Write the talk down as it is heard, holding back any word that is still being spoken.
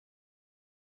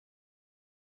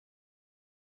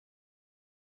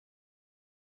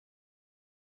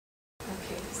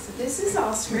So this is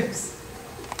Allscripts.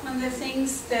 One of the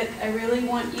things that I really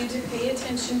want you to pay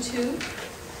attention to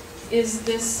is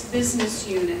this business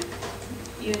unit.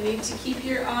 You need to keep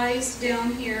your eyes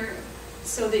down here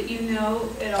so that you know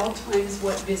at all times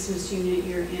what business unit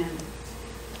you're in.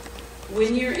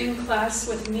 When you're in class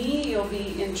with me, you'll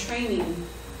be in training.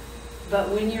 But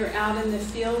when you're out in the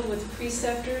field with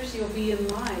preceptors, you'll be in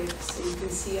live, so you can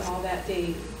see all that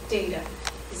data.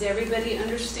 Does everybody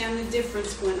understand the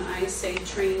difference when I say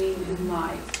training and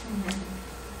live?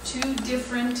 Two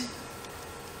different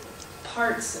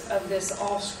parts of this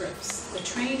Allscripts. The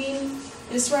training,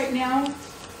 this right now,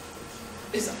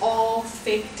 is all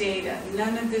fake data.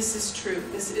 None of this is true.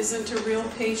 This isn't a real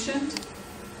patient.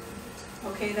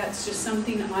 Okay, that's just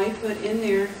something I put in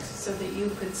there so that you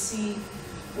could see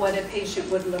what a patient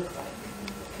would look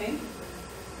like. Okay?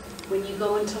 When you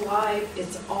go into live,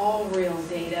 it's all real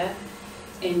data,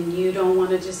 and you don't want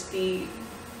to just be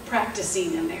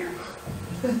practicing in there.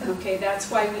 Okay, that's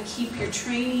why we keep your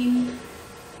training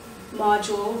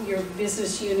module, your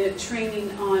business unit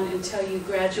training on until you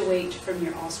graduate from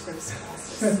your Allscripts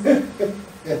classes.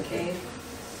 Okay?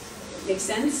 Make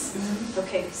sense?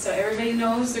 Okay, so everybody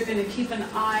knows they're going to keep an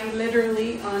eye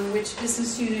literally on which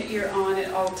business unit you're on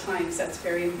at all times. That's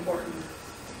very important.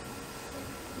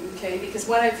 Okay, because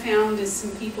what I've found is some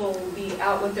people will be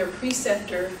out with their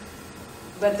preceptor,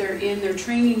 but they're in their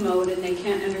training mode and they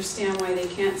can't understand why they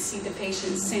can't see the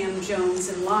patient Sam Jones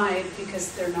in live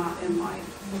because they're not in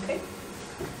live. Okay?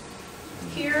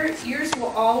 Here, yours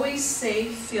will always say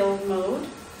field mode.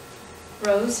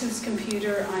 Rose, whose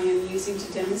computer I am using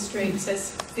to demonstrate,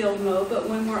 says field mode, but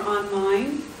when we're on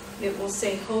mine, it will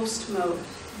say host mode.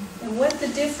 And what the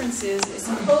difference is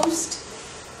the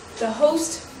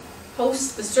host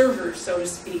hosts the server, so to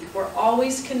speak. We're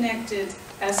always connected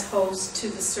as host to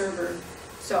the server.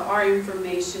 So our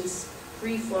information's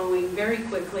free-flowing very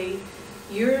quickly.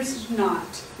 Yours not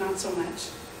so much.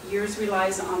 Yours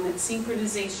relies on that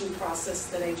synchronization process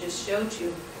that I just showed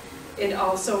you. It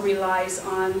also relies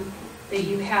on that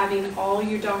you having all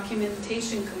your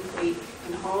documentation complete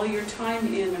and all your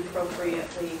time in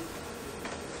appropriately.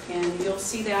 And you'll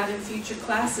see that in future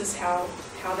classes how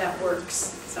that works.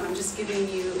 So I'm just giving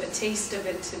you a taste of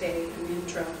it today, an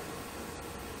intro.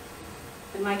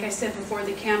 And like I said before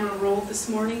the camera rolled this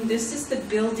morning, this is the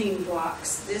building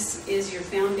blocks. This is your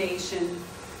foundation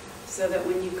so that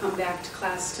when you come back to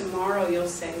class tomorrow, you'll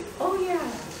say, oh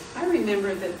yeah, I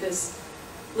remember that this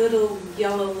little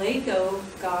yellow Lego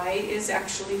guy is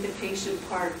actually the patient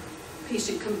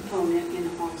component in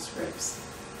Allscripts.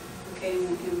 Okay,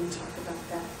 and we'll talk about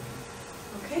that.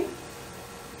 Okay?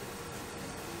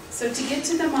 So to get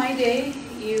to the My Day,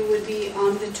 you would be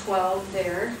on the 12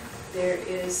 there. There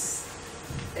is,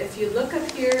 if you look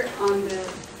up here on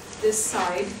this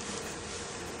side,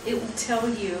 it will tell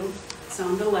you, it's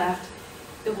on the left,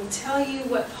 it will tell you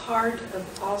what part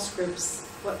of Allscripts,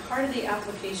 what part of the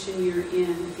application you're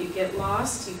in. If you get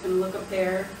lost, you can look up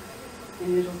there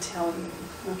and it'll tell you,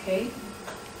 okay?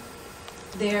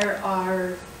 There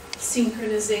are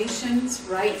synchronizations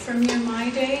right from your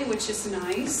My Day, which is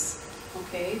nice,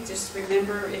 okay? Just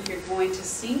remember, if you're going to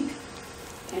sync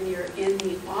and you're in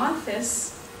the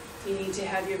office, you need to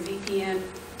have your VPN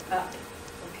up,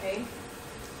 okay?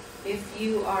 If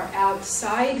you are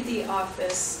outside the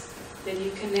office, then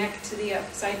you connect to the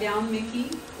upside down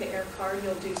Mickey, the air card.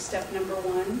 You'll do step number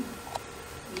 1.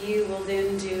 You will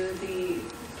then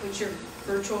put your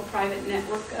virtual private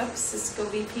network up, Cisco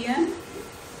VPN,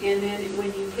 and then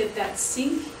when you hit that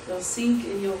sync, you'll sync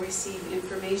and you'll receive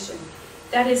information.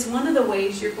 That is one of the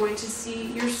ways you're going to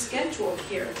see your schedule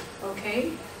here,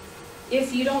 okay?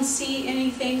 If you don't see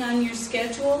anything on your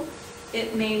schedule,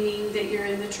 it may mean that you're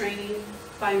in the training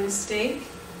by mistake.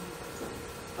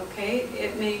 Okay,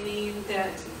 it may mean that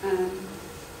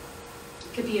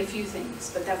it could be a few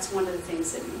things, but that's one of the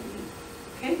things that may mean.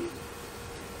 Okay?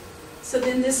 So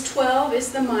then this 12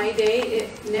 is the My Day.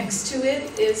 Next to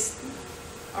it is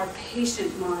our patient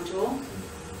module.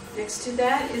 Next to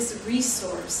that is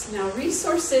resource. Now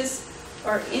resources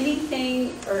are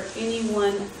anything or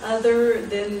anyone other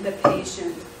than the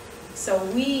patient. So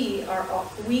we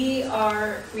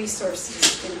are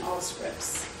resources in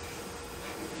Allscripts.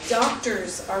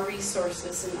 Doctors are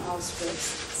resources in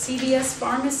Allscripts. CVS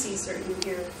pharmacies are in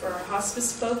here. For our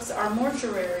hospice folks, our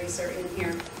mortuaries are in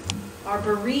here. Our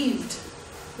bereaved,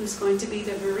 who's going to be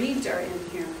the bereaved, are in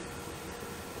here.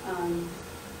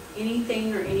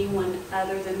 Anything or anyone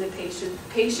other than the patient.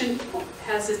 Patient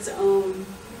has its own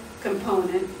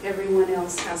component. Everyone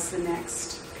else has the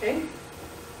next. Okay?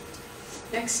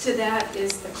 Next to that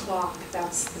is the clock.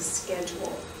 That's the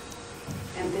schedule.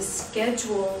 And this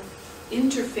schedule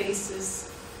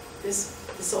interfaces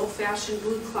this old-fashioned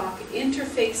blue clock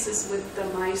interfaces with the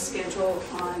My Schedule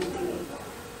on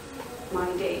the My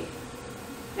Day.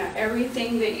 Now,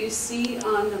 everything that you see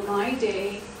on the My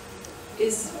Day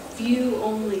is view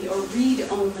only or read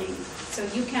only, so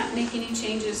you can't make any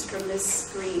changes from this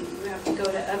screen. You have to go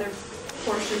to other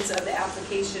portions of the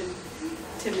application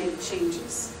to make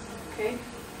changes. Okay?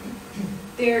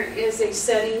 There is a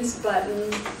settings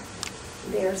button.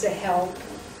 There's a help.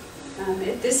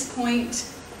 At this point,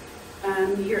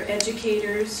 your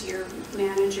educators, your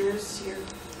managers, your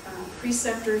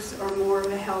preceptors are more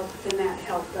of a help than that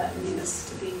help button is,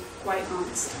 to be quite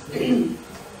honest.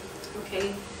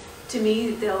 Okay, to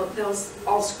me, those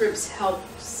Allscripts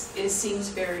helps, it seems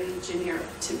very generic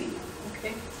to me.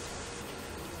 Okay,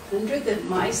 under the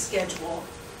My Schedule,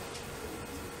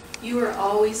 you are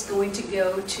always going to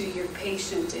go to your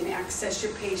patient and access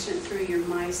your patient through your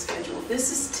My Schedule.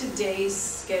 This is today's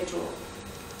schedule.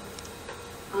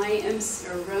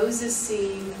 Rose is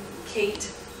seeing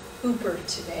Kate Hooper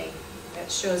today.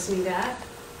 That shows me that.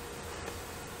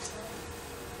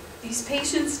 These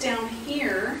patients down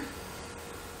here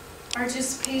are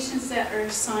just patients that are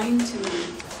assigned to me.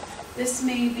 This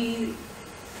may be,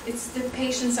 it's the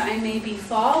patients I may be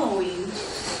following,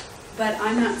 but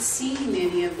I'm not seeing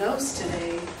any of those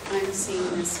today. I'm seeing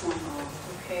this one,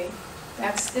 okay?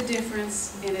 That's the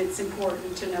difference, and it's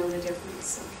important to know the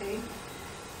difference, okay?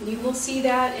 And you will see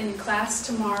that in class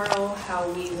tomorrow, how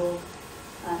we will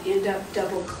end up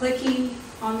double-clicking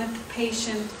on the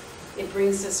patient. It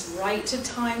brings us right to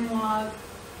time log.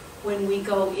 When we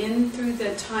go in through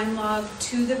the time log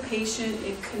to the patient,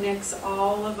 it connects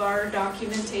all of our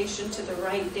documentation to the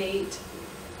right date.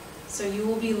 So you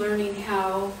will be learning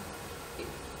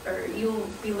you'll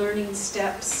be learning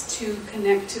steps to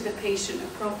connect to the patient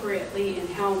appropriately and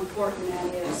how important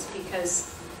that is,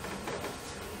 because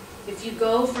if you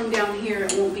go from down here,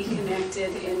 it won't be connected,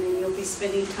 and then you'll be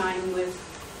spending time with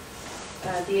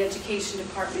the education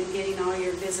department getting all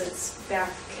your visits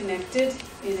back connected,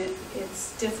 and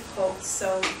it's difficult.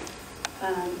 So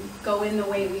go in the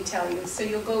way we tell you. So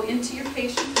you'll go into your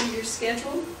patient through your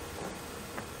schedule.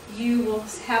 You will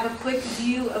have a quick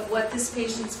view of what this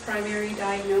patient's primary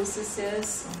diagnosis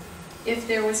is. If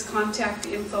there was contact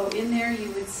info in there,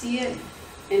 you would see it,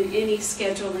 and any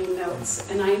scheduling notes.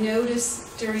 And I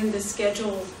noticed during the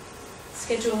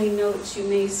scheduling notes, you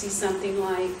may see something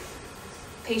like,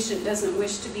 patient doesn't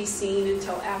wish to be seen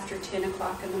until after 10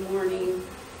 o'clock in the morning.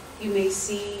 You may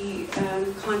see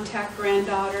contact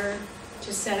granddaughter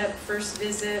to set up first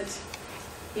visit.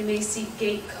 You may see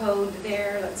gate code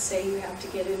there. Let's say you have to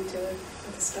get into it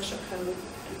with a special code,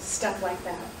 stuff like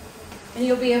that. And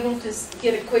you'll be able to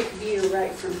get a quick view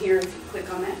right from here if you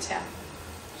click on that tab.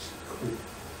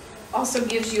 Also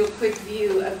gives you a quick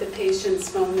view of the patient's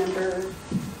phone number,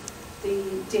 the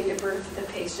date of birth of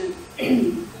the patient.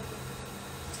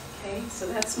 Okay, so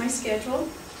that's my schedule.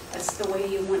 That's the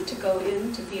way you want to go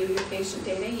in to view your patient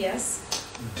data, yes.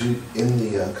 In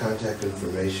the contact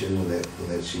information, when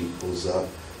that sheet pulls up,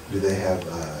 do they have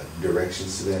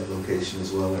directions to that location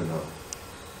as well, or no?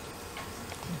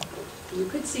 You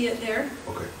could see it there.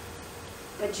 Okay.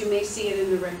 But you may see it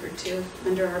in the record too,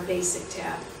 under our basic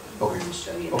tab. Okay. I'll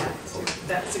show you Okay. that. Okay.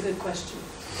 That's a good question.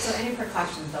 So any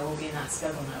precautions that will be in that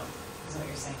schedule note, is what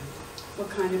you're saying? What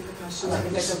kind of precautions? Like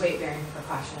if there's a weight-bearing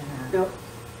precaution or? Nope.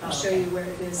 I'll show okay. you where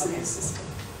it is in Okay. the system.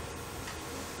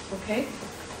 Okay.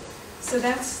 So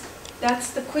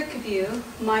that's the quick view.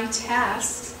 My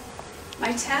tasks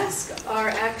are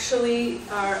actually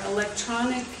our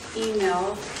electronic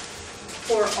email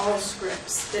for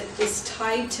Allscripts that is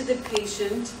tied to the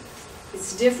patient.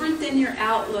 It's different than your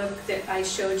Outlook that I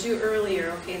showed you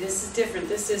earlier. Okay, this is different.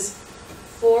 This is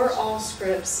for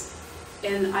Allscripts,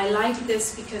 and I like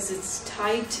this because it's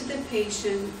tied to the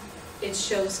patient. It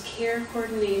shows care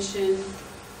coordination,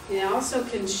 and it also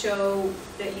can show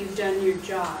that you've done your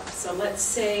job. So let's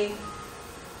say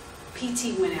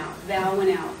PT went out, Val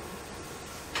went out,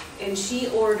 and she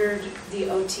ordered the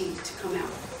OT to come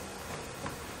out.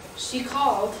 She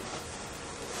called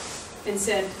and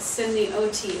said, send the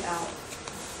OT out.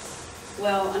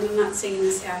 Well, I'm not saying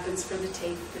this happens for the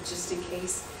tape, but just in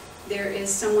case, there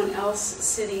is someone else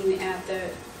sitting at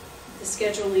the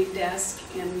scheduling desk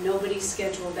and nobody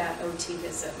scheduled that OT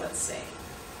visit, let's say.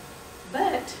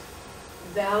 But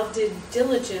Val did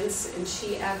diligence and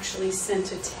she actually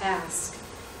sent a task.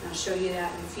 And I'll show you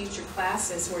that in future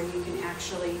classes where you can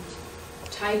actually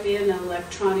type in an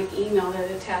electronic email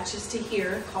that attaches to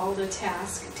here, called a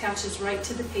task, attaches right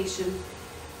to the patient,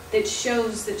 that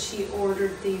shows that she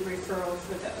ordered the referral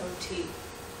for the OT.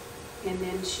 And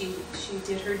then she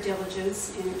did her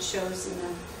diligence, and it shows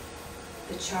in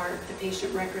the chart, the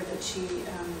patient record that she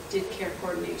did care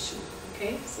coordination.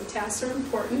 Okay, so tasks are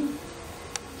important.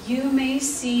 You may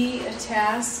see a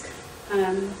task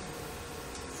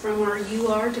from our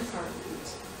UR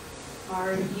department.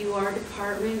 Our UR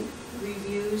department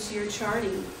reviews your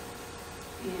charting.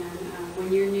 And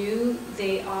when you're new,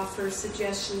 they offer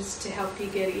suggestions to help you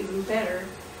get even better.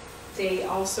 They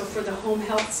also, for the home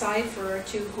health side, for our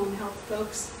 2 home health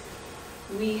folks,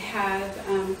 we have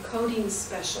coding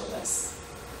specialists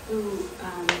who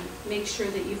make sure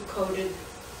that you've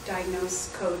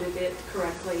diagnosed, coded it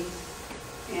correctly.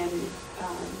 And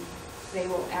they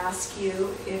will ask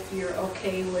you if you're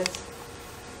okay with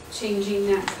changing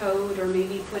that code or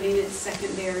maybe putting it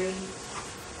secondary.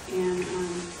 And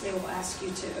they will ask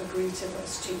you to agree to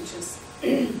those changes.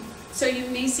 So you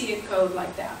may see a code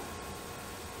like that.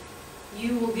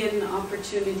 You will get an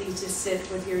opportunity to sit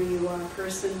with your UR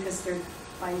person because they're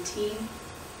by team,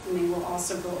 and they will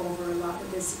also go over a lot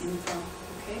of this info,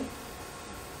 okay?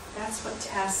 That's what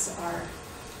tasks are.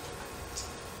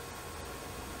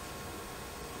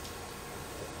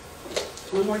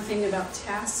 One more thing about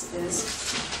tasks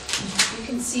is, you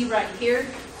can see right here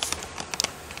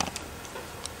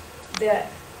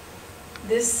that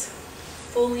this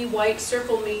fully white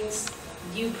circle means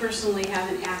you personally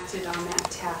haven't acted on that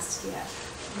task yet.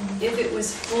 If it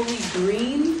was fully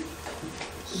green,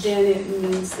 then it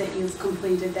means that you've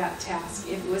completed that task.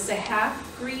 If it was a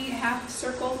half green, half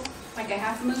circle, like a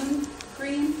half moon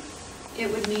green, it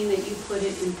would mean that you put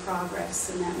it in progress,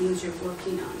 and that means you're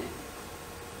working on it.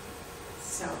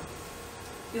 So,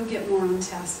 you'll get more on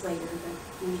tasks later, but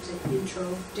I wanted to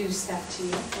introduce that to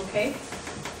you, okay?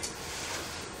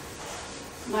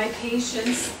 My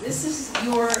patients, this is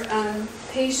your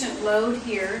patient load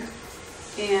here,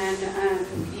 and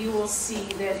you will see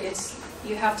that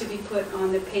you have to be put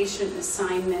on the patient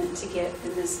assignment to get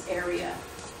in this area.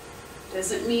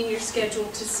 Doesn't mean you're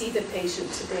scheduled to see the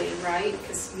patient today, right?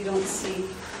 Because you don't see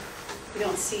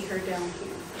her down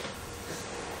here.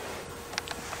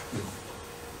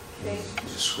 Okay.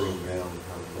 Just scroll down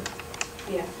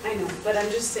probably. Yeah, I know, but I'm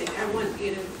just saying, I want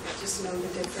you to just know the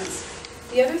difference.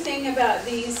 The other thing about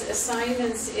these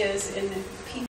assignments is, in the